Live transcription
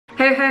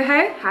Ho ho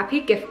ho, happy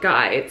gift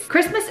guides.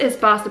 Christmas is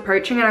fast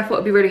approaching and I thought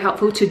it'd be really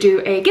helpful to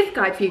do a gift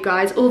guide for you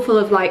guys, all full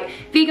of like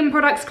vegan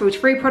products,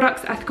 cruelty-free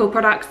products, ethical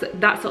products,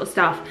 that sort of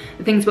stuff,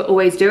 the things we're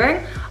always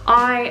doing.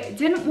 I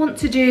didn't want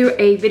to do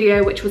a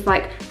video which was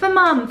like for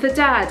mum, for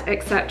dad,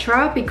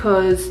 etc.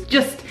 because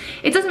just,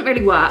 it doesn't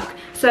really work.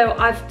 So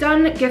I've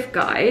done gift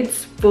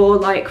guides for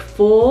like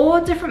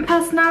 4 different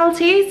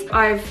personalities.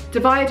 I've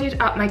divided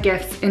up my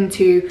gifts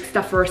into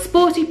stuff for a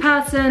sporty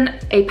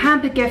person, a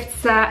pamper gift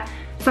set,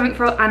 something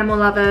for animal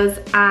lovers,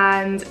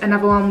 and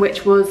another one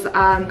which was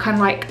kind of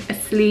like a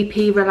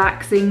sleepy,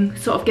 relaxing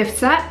sort of gift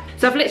set.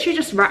 So I've literally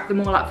just wrapped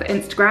them all up for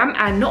Instagram,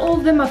 and not all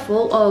of them are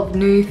full of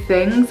new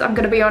things, I'm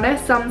gonna be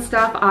honest. Some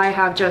stuff I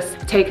have just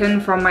taken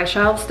from my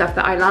shelf, stuff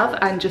that I love,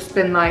 and just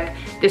been like,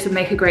 this would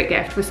make a great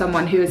gift for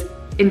someone who is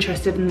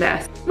interested in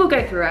this. We'll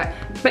go through it.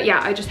 But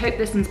yeah, I just hope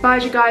this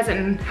inspires you guys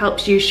and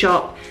helps you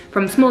shop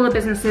from smaller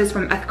businesses,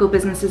 from ethical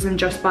businesses, and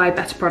just buy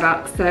better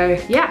products. So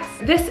yes,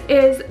 this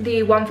is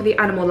the one for the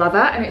animal lover,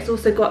 and it's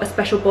also got a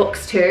special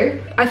box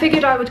too. I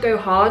figured I would go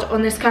hard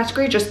on this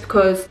category just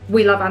because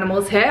we love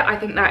animals here. I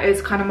think that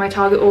is kind of my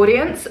target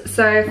audience.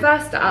 So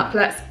first up,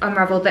 let's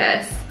unravel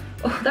this.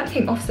 Oh, that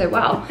came off so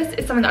well. This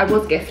is something that I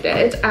was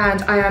gifted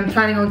and I am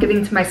planning on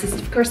giving to my sister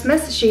for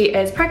Christmas. She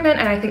is pregnant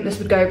and I think this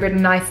would go really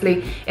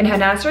nicely in her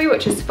nursery,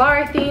 which is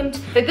safari themed.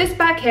 So this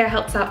bag here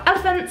helps out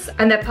elephants,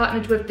 and they're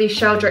partnered with the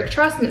Sheldrick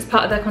Trust and it's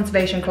part of their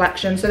conservation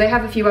collection. So they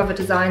have a few other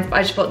designs, but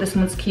I just thought this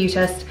one was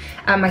cutest.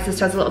 And my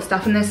sister has a lot of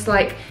stuff in this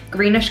like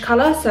greenish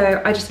color,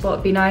 so I just thought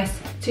it'd be nice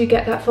to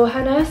get that for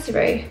her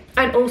nursery.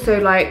 And also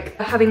like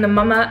having the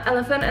mama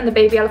elephant and the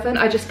baby elephant,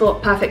 I just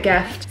thought perfect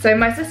gift. So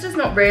my sister's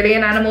not really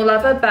an animal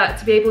lover, but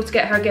to be able to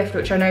get her a gift,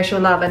 which I know she'll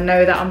love, and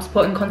know that I'm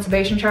supporting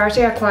conservation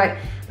charity, I quite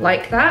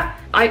like that.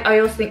 I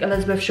also think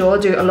Elizabeth Shaw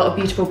do a lot of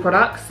beautiful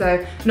products,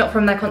 so not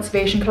from their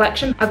conservation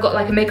collection. I've got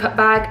like a makeup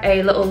bag,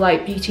 a little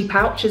like beauty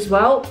pouch as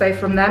well, both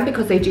from them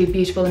because they do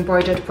beautiful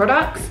embroidered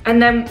products.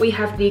 And then we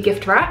have the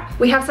gift wrap.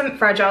 We have something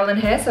fragile in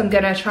here, so I'm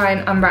gonna try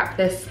and unwrap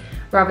this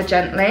rather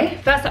gently.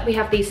 First up we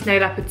have these snow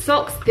leopard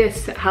socks.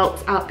 This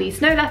helps out the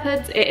snow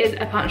leopards. It is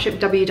a partnership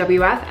with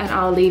WWF, and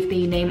I'll leave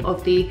the name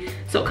of the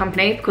sock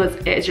company because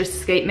it has just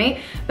escaped me.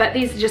 But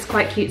these are just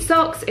quite cute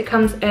socks. It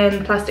comes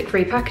in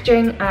plastic-free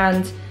packaging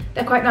and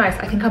they're quite nice.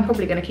 I think I'm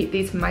probably gonna keep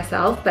these for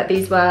myself, but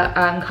these were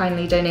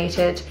kindly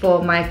donated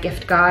for my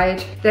gift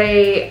guide.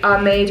 They are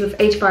made with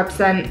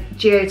 85%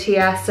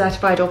 GOTS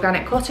certified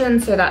organic cotton,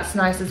 so that's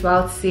nice as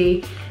well to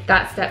see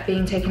that step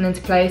being taken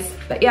into place.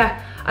 But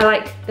yeah, I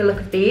like the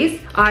look of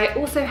these. I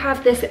also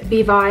have this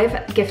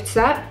byee gift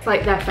set,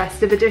 like their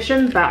festive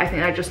edition, but I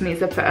think that just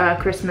means I put a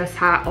Christmas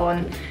hat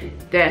on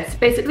this.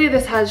 Basically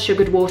this has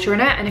sugared water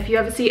in it, and if you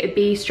ever see a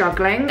bee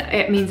struggling,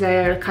 it means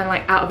they're kind of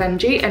like out of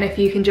energy, and if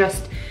you can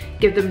just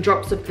give them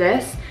drops of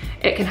this,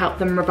 it can help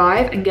them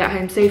revive and get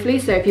home safely.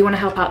 So if you want to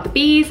help out the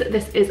bees,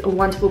 this is a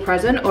wonderful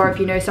present, or if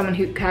you know someone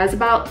who cares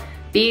about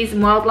bees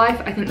and wildlife,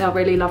 I think they'll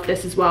really love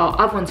this as well.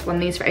 I've wanted one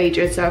of these for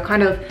ages, so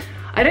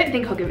I don't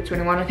think I'll give it to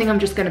anyone. I think I'm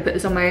just gonna put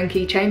this on my own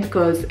keychain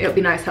because it'll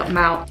be nice to help them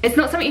out. It's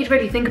not something you'd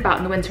really think about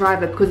in the winter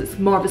either because it's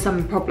more of a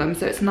summer problem,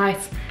 so it's a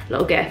nice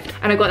little gift.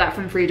 And I got that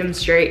from Freedom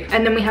Street.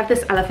 And then we have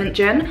this elephant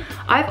gin.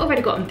 I've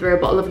already gotten through a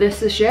bottle of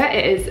this year.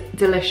 It is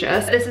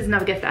delicious. This is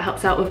another gift that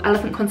helps out with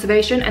elephant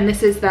conservation, and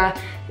this is the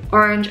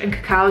orange and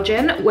cacao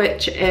gin,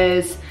 which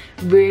is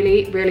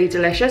really, really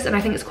delicious, and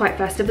I think it's quite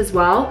festive as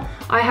well.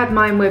 I had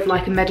mine with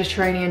like a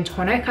Mediterranean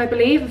tonic, I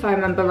believe, if I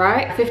remember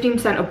right.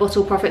 15% of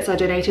bottle profits are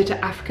donated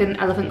to African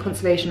elephant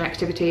conservation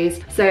activities.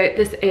 So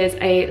this is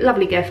a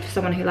lovely gift for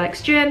someone who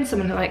likes gin,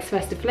 someone who likes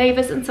festive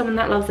flavors, and someone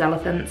that loves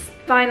elephants.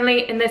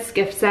 Finally, in this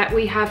gift set,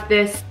 we have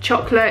this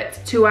chocolate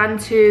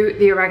Tuantu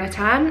the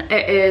orangutan.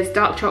 It is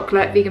dark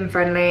chocolate, vegan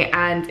friendly,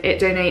 and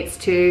it donates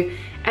to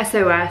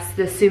SOS,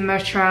 the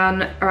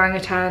Sumatran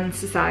Orangutan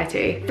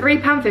Society.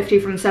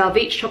 £3.50 from the sale of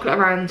each chocolate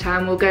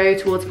orangutan will go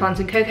towards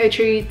planting cocoa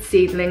tree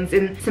seedlings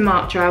in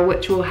Sumatra,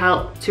 which will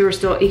help to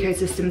restore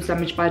ecosystems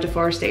damaged by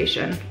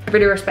deforestation. I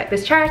really respect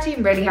this charity.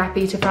 I'm really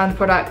happy to find a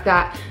product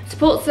that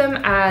supports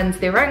them and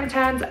the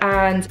orangutans,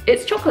 and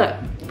it's chocolate.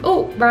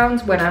 Oh,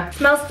 round winner.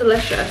 Smells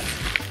delicious.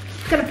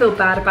 Gonna feel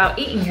bad about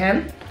eating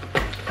him.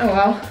 Oh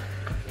well.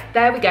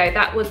 There we go,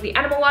 that was the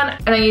animal one,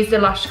 and I used a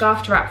Lush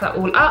scarf to wrap that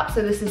all up.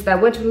 So this is their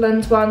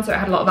woodland one, so it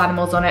had a lot of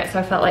animals on it, so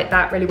I felt like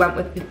that really went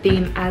with the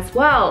theme as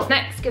well.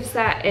 Next gift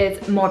set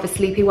is more of a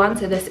sleepy one,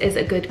 so this is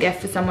a good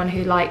gift for someone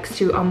who likes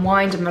to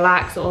unwind and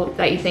relax, or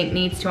that you think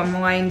needs to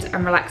unwind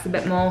and relax a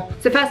bit more.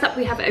 So first up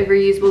we have a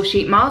reusable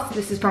sheet mask.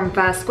 This is from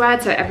Fair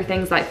Squared, so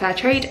everything's like fair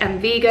trade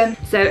and vegan.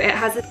 So it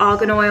has an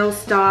argan oil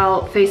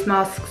style face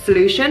mask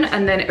solution,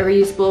 and then a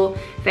reusable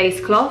face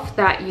cloth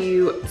that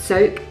you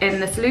soak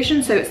in the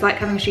solution, so it's like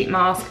having a sheet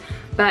mask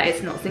but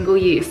it's not single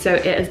use, so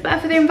it is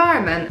better for the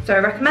environment. So I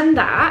recommend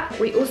that.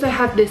 We also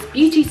have this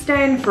beauty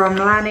stone from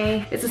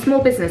Lanny. It's a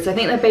small business. I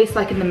think they're based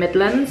like in the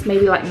Midlands,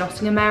 maybe like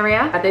Nottingham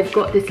area. They've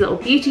got this little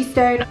beauty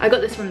stone. I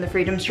got this from the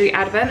Freedom Street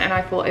advent and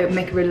I thought it would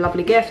make a really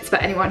lovely gift for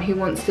anyone who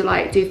wants to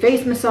like do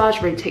face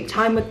massage, really take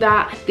time with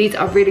that. These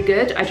are really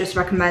good. I just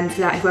recommend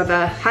that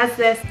whoever has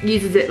this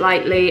uses it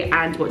lightly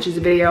and watches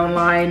a video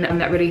online and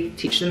that really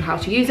teaches them how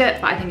to use it.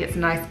 But I think it's a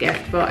nice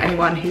gift for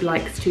anyone who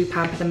likes to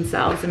pamper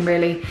themselves and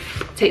really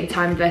take the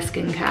time with their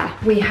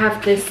skincare. We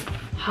have this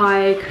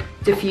Hygge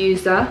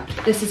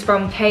diffuser. This is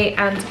from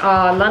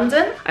K&R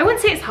London. I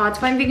wouldn't say it's hard to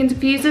find vegan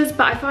diffusers,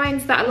 but I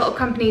find that a lot of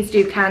companies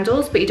do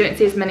candles, but you don't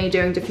see as many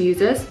doing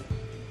diffusers.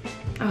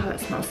 Oh, that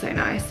smells so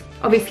nice.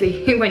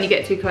 Obviously, when you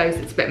get too close,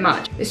 it's a bit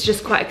much. It's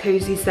just quite a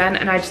cozy scent,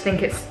 and I just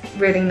think it's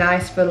really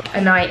nice for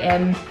a night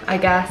in, I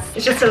guess.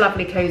 It's just a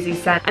lovely cozy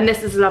scent. And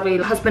this is a lovely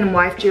husband and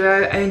wife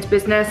duo owned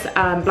business,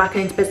 black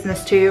owned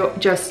business too.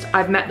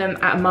 I've met them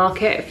at a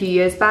market a few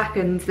years back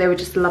and they were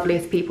just the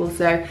loveliest people.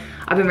 So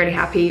I've been really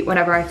happy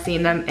whenever I've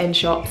seen them in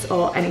shops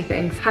or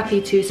anything.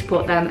 Happy to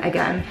support them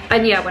again.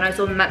 And yeah, when I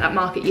saw them at that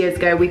market years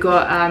ago, we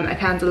got a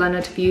candle and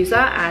a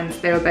diffuser and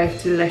they were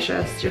both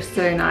delicious, just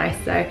so nice.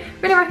 So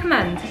really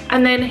recommend.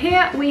 And then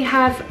here we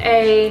have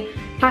a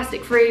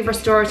plastic-free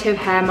restorative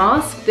hair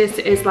mask. This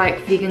is like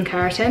vegan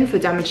keratin for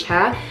damaged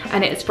hair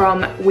and it's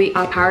from We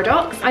Are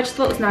Paradox. I just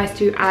thought it was nice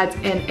to add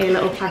in a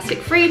little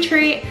plastic-free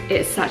treat.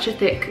 It's such a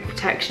thick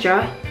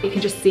texture. You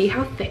can just see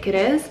how thick it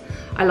is.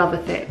 I love a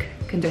thick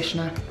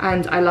conditioner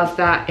and I love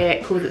that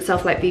it calls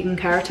itself like vegan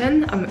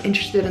keratin. I'm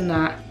interested in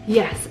that.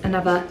 Yes,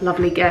 another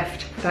lovely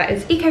gift that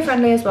is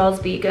eco-friendly as well as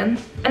vegan.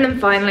 And then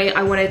finally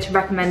I wanted to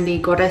recommend the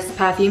Goddess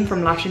perfume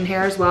from Lush in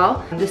here as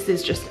well. This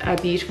is just a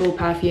beautiful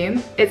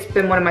perfume. It's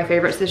been one of my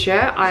favorites this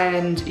year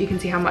and you can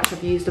see how much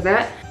I've used of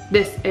it.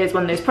 This is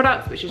one of those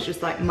products which is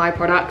just like my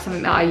product,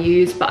 something that I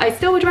use, but I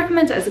still would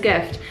recommend it as a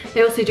gift.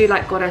 They also do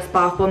like Goddess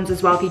bath bombs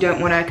as well if you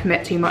don't want to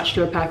commit too much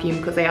to a perfume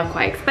because they are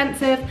quite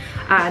expensive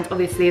and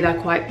obviously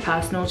they're quite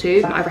personal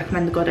too. I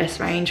recommend the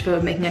Goddess range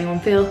for making anyone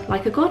feel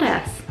like a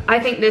goddess. I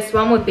think this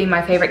one would be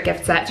my favourite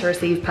gift set to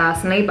receive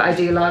personally, but I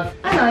do love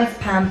a nice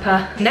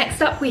pamper.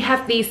 Next up we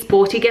have the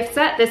Sporty gift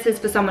set. This is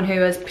for someone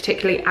who is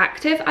particularly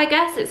active, I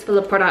guess. It's full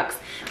of products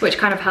which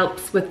kind of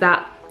helps with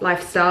that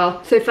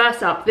lifestyle. So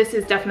first up, this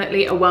is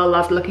definitely a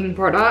well-loved looking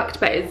product,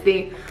 but it's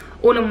the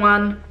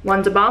all-in-one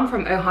Wonder Balm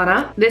from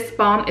Ohana. This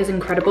balm is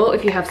incredible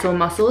if you have sore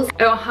muscles.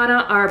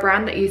 Ohana are a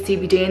brand that use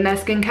CBD in their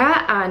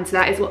skincare and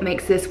that is what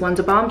makes this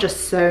Wonder Balm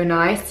just so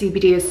nice.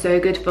 CBD is so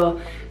good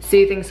for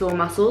soothing sore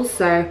muscles,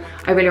 so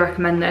I really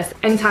recommend this.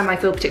 Anytime I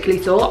feel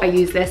particularly sore, I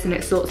use this and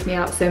it sorts me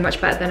out so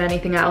much better than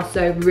anything else,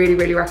 so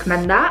really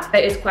recommend that.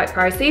 It is quite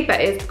pricey,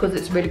 but it's because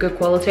it's really good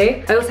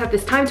quality. I also have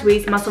this Time to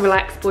Ease Muscle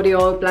Relax Body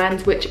Oil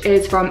Blend, which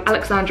is from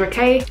Alexandra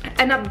K.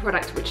 Another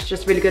product which is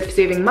just really good for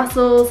soothing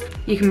muscles.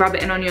 You can rub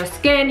it in on your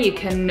skin, you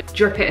can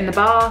drip it in the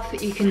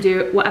bath, you can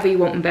do whatever you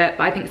want with it,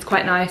 but I think it's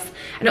quite nice.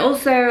 And it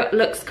also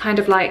looks kind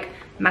of like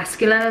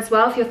masculine as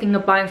well if you're thinking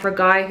of buying for a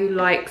guy who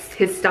likes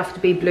his stuff to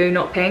be blue,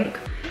 not pink.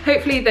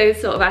 Hopefully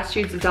those sort of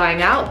attitudes are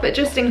dying out, but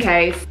just in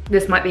case,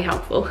 this might be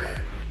helpful.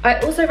 I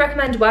also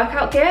recommend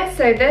workout gear.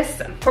 So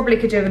this probably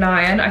could do with an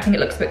iron. I think it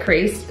looks a bit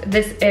creased.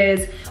 This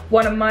is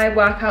one of my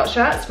workout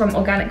shirts from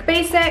Organic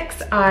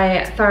Basics.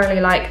 I thoroughly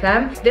like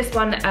them. This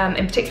one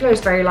in particular is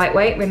very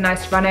lightweight, really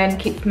nice to run in,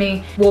 keeps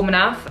me warm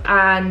enough.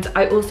 And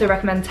I also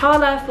recommend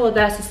Tala for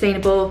their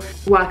sustainable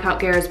workout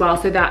gear as well.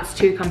 So that's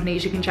two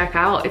companies you can check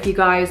out. If you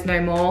guys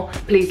know more,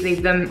 please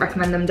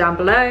recommend them down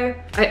below.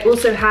 I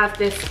also have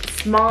this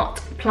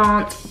Smart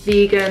Plant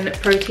vegan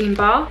protein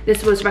bar.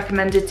 This was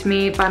recommended to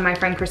me by my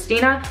friend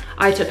Christina.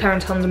 I took her in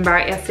Tondon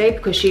Barrett yesterday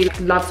because she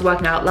loves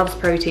working out, loves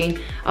protein.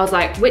 I was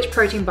like, which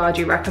protein bar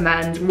do you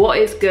recommend? What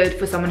is good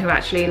for someone who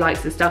actually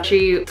likes this stuff?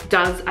 She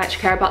does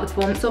actually care about the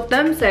performance of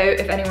them, so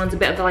if anyone's a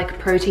bit of like a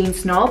protein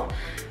snob,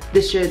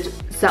 this should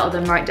settle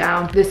them right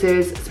down. This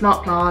is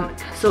Smart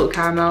Plant, salted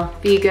caramel,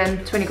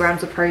 vegan, 20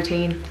 grams of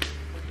protein.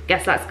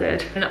 Yes, that's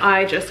good. And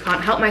I just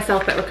can't help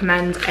myself but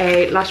recommend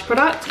a Lush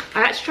product.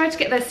 I actually tried to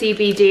get their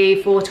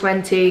CBD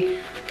 420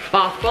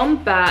 bath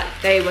bomb, but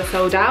they were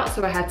sold out,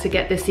 so I had to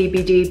get the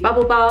CBD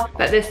bubble bar.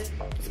 But this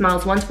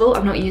smells wonderful.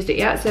 I've not used it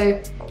yet,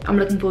 so I'm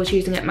looking forward to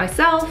using it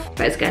myself.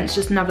 But again, it's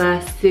just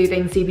another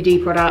soothing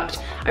CBD product.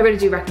 I really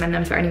do recommend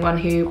them for anyone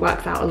who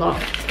works out a lot.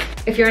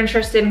 If you're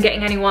interested in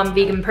getting anyone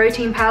vegan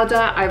protein powder,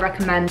 I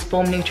recommend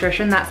Form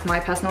Nutrition. That's my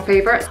personal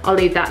favorite. I'll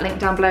leave that link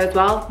down below as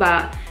well,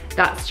 but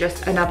that's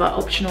just another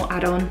optional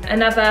add-on.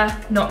 Another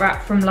knot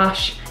wrap from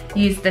Lush,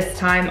 used this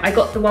time. I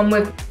got the one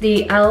with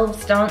the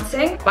elves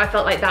dancing, but I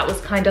felt like that was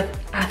kind of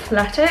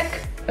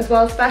athletic as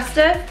well as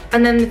festive.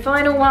 And then the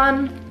final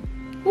one,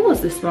 what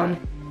was this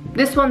one?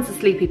 This one's the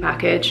Sleepy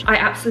package. I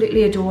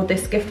absolutely adore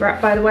this gift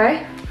wrap, by the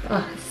way.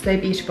 Oh, it's so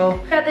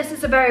beautiful. Yeah, this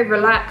is a very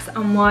relax,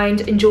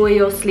 unwind, enjoy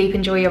your sleep,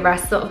 enjoy your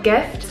rest sort of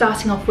gift.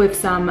 Starting off with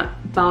some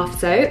bath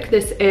soak.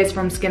 This is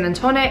from Skin and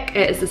Tonic.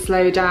 It is a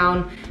slow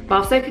down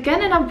bath soak.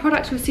 Again, another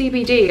product with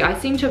CBD. I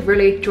seem to have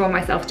really drawn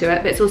myself to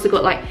it, but it's also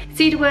got like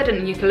cedarwood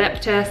and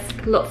eucalyptus,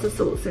 lots of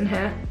salts in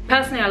here.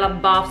 Personally, I love a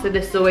bath, so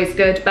this is always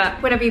good,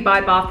 but whenever you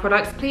buy bath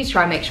products, please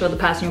try and make sure the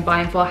person you're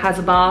buying for has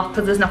a bath,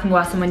 because there's nothing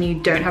worse than when you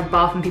don't have a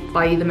bath and people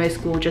buy you the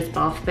most gorgeous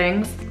bath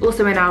things.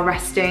 Also in our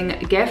resting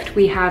gift,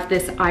 we have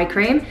this eye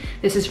cream.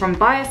 This is from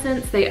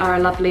byee. They are a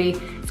lovely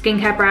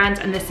skincare brand,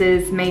 and this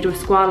is made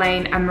with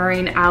squalane and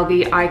marine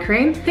algae eye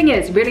cream. Thing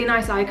is, really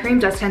nice eye cream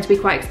does tend to be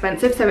quite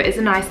expensive, so it is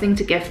a nice thing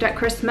to gift at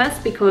Christmas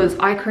because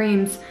eye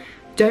creams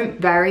don't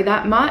vary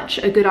that much.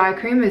 A good eye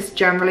cream is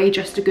generally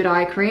just a good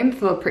eye cream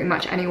for pretty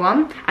much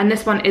anyone, and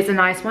this one is a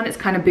nice one. It's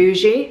kind of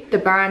bougie. The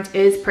brand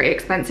is pretty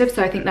expensive,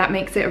 so I think that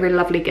makes it a really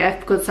lovely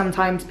gift, because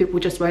sometimes people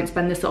just won't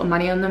spend this sort of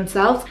money on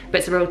themselves, but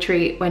it's a real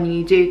treat when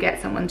you do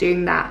get someone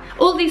doing that.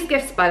 All these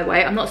gifts, by the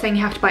way, I'm not saying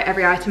you have to buy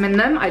every item in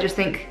them. I just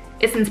think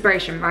it's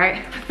inspiration,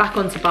 right? Back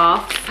onto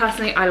baths.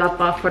 Personally, I love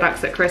bath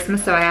products at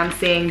Christmas, so I am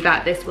seeing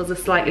that this was a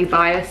slightly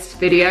biased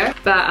video.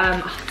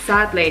 But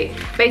sadly,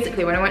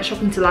 basically when I went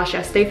shopping to Lush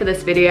yesterday for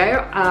this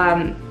video,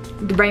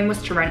 the rain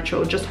was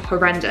torrential, just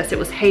horrendous. It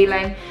was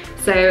hailing,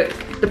 so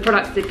the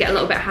products did get a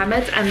little bit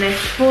hammered, and this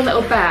poor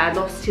little bear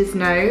lost his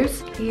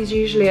nose. He's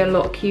usually a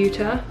lot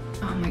cuter.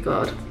 Oh my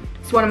God.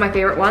 One of my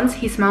favorite ones.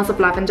 He smells of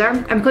lavender,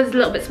 and because it's a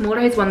little bit smaller,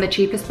 he's one of the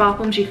cheapest bath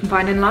bombs you can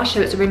find in Lush, so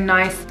it's a really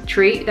nice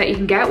treat that you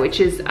can get, which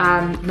is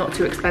not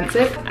too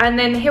expensive. And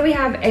then here we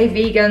have a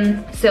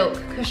vegan silk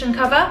cushion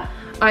cover.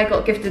 I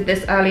got gifted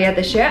this earlier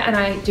this year and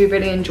I do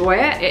really enjoy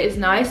it. It is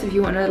nice if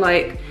you want to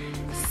like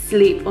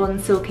sleep on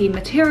silky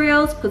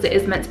materials, because it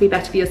is meant to be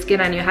better for your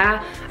skin and your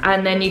hair,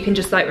 and then you can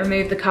just like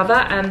remove the cover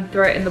and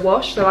throw it in the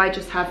wash. So I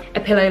just have a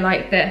pillow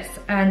like this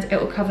and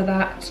it will cover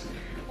that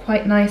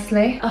quite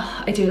nicely.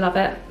 Oh, I do love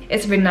it.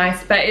 It's really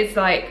nice, but it's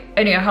like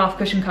only a half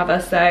cushion cover,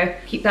 so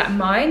keep that in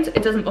mind.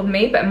 It doesn't bother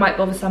me, but it might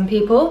bother some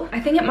people. I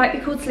think it might be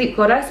called Sleep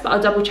Goddess, but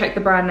I'll double check the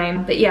brand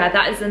name. But yeah,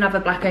 that is another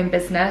black owned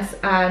business,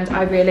 and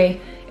I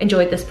really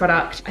enjoyed this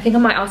product. I think I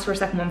might ask for a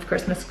second one for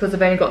Christmas because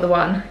I've only got the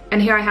one.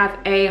 And here I have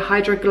a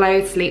Hydro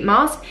Glow sleep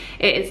mask.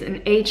 It is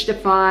an Age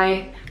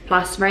Defy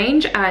Plus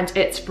range, and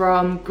it's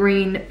from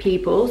Green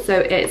People, so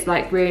it's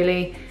like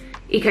really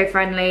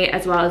eco-friendly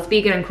as well as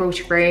vegan and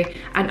cruelty-free,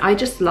 and I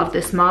just love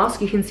this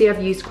mask. You can see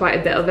I've used quite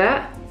a bit of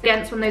it. Again,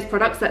 it's one of those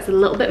products that's a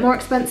little bit more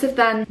expensive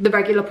than the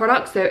regular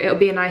products, so it'll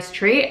be a nice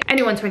treat.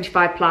 Anyone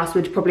 25 plus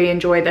would probably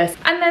enjoy this.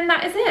 And then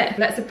that is it.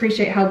 Let's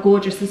appreciate how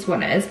gorgeous this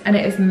one is, and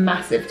it is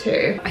massive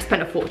too. I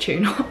spent a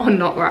fortune on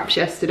knot wraps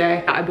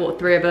yesterday. I bought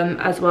 3 of them,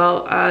 as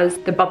well as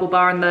the bubble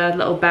bar and the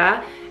little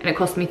bear, and it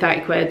cost me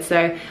 30 quid.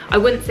 So I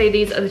wouldn't say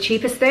these are the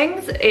cheapest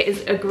things. It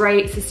is a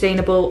great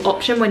sustainable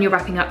option when you're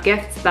wrapping up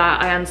gifts,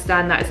 but I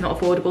understand that it's not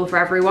affordable for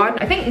everyone.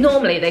 I think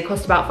normally they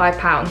cost about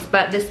 £5,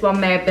 but this one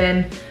may have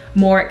been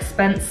more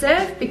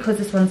expensive because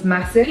this one's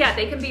massive. Yeah,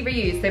 they can be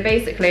reused. So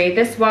basically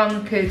this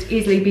one could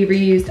easily be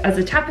reused as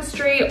a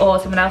tapestry, or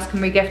someone else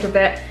can re-gift with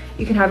it.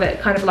 You can have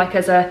it kind of like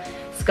as a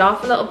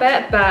scarf a little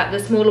bit, but the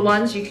smaller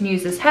ones you can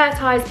use as hair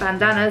ties,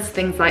 bandanas,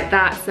 things like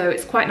that. So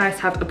it's quite nice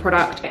to have the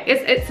product.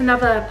 It's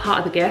another part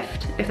of the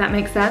gift, if that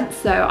makes sense.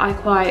 So I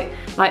quite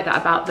like that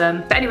about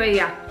them. But anyway,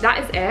 yeah,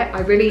 that is it.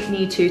 I really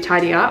need to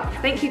tidy up.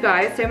 Thank you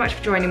guys so much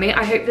for joining me.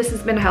 I hope this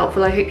has been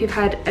helpful. I hope you've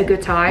had a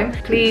good time.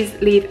 Please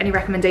leave any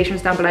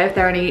recommendations down below if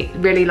there are any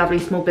really lovely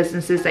small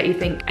businesses that you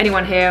think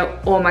anyone here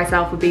or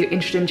myself would be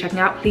interested in checking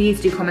out.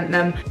 Please do comment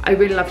them. I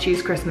really love to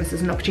use Christmas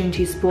as an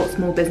opportunity to support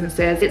small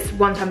businesses. It's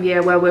one time a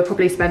year where we're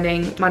probably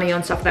spending money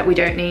on stuff that we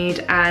don't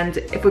need, and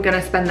if we're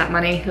gonna spend that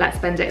money, let's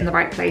spend it in the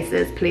right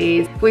places,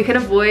 please. If we can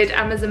avoid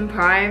Amazon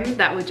Prime,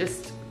 that would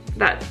just,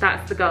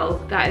 that's the goal.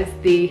 That is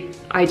the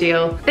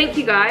ideal. Thank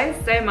you guys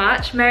so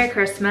much. Merry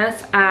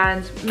Christmas,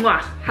 and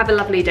mwah, have a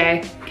lovely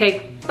day.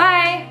 Okay,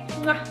 bye.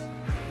 Mwah.